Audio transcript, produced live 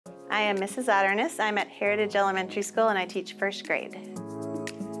I am Mrs. Otterness. I'm at Heritage Elementary School and I teach first grade.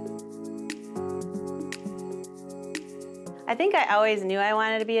 I think I always knew I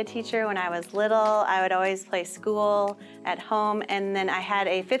wanted to be a teacher. When I was little, I would always play school at home, and then I had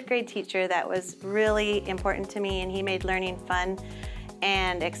a 5th grade teacher that was really important to me, and he made learning fun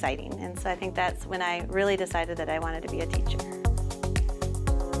and exciting. And so I think that's when I really decided that I wanted to be a teacher.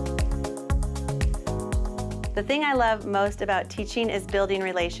 The thing I love most about teaching is building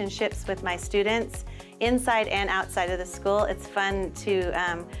relationships with my students inside and outside of the school. It's fun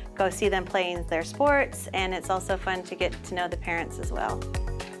to go see them playing their sports, and it's also fun to get to know the parents as well.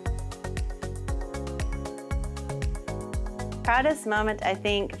 Proudest moment, I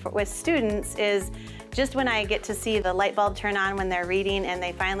think, with students is just when I get to see the light bulb turn on when they're reading and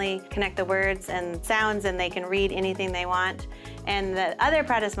they finally connect the words and sounds and they can read anything they want. And the other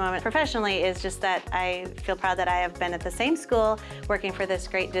proudest moment professionally is just that I feel proud that I have been at the same school working for this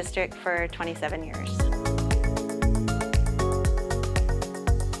great district for 27 years.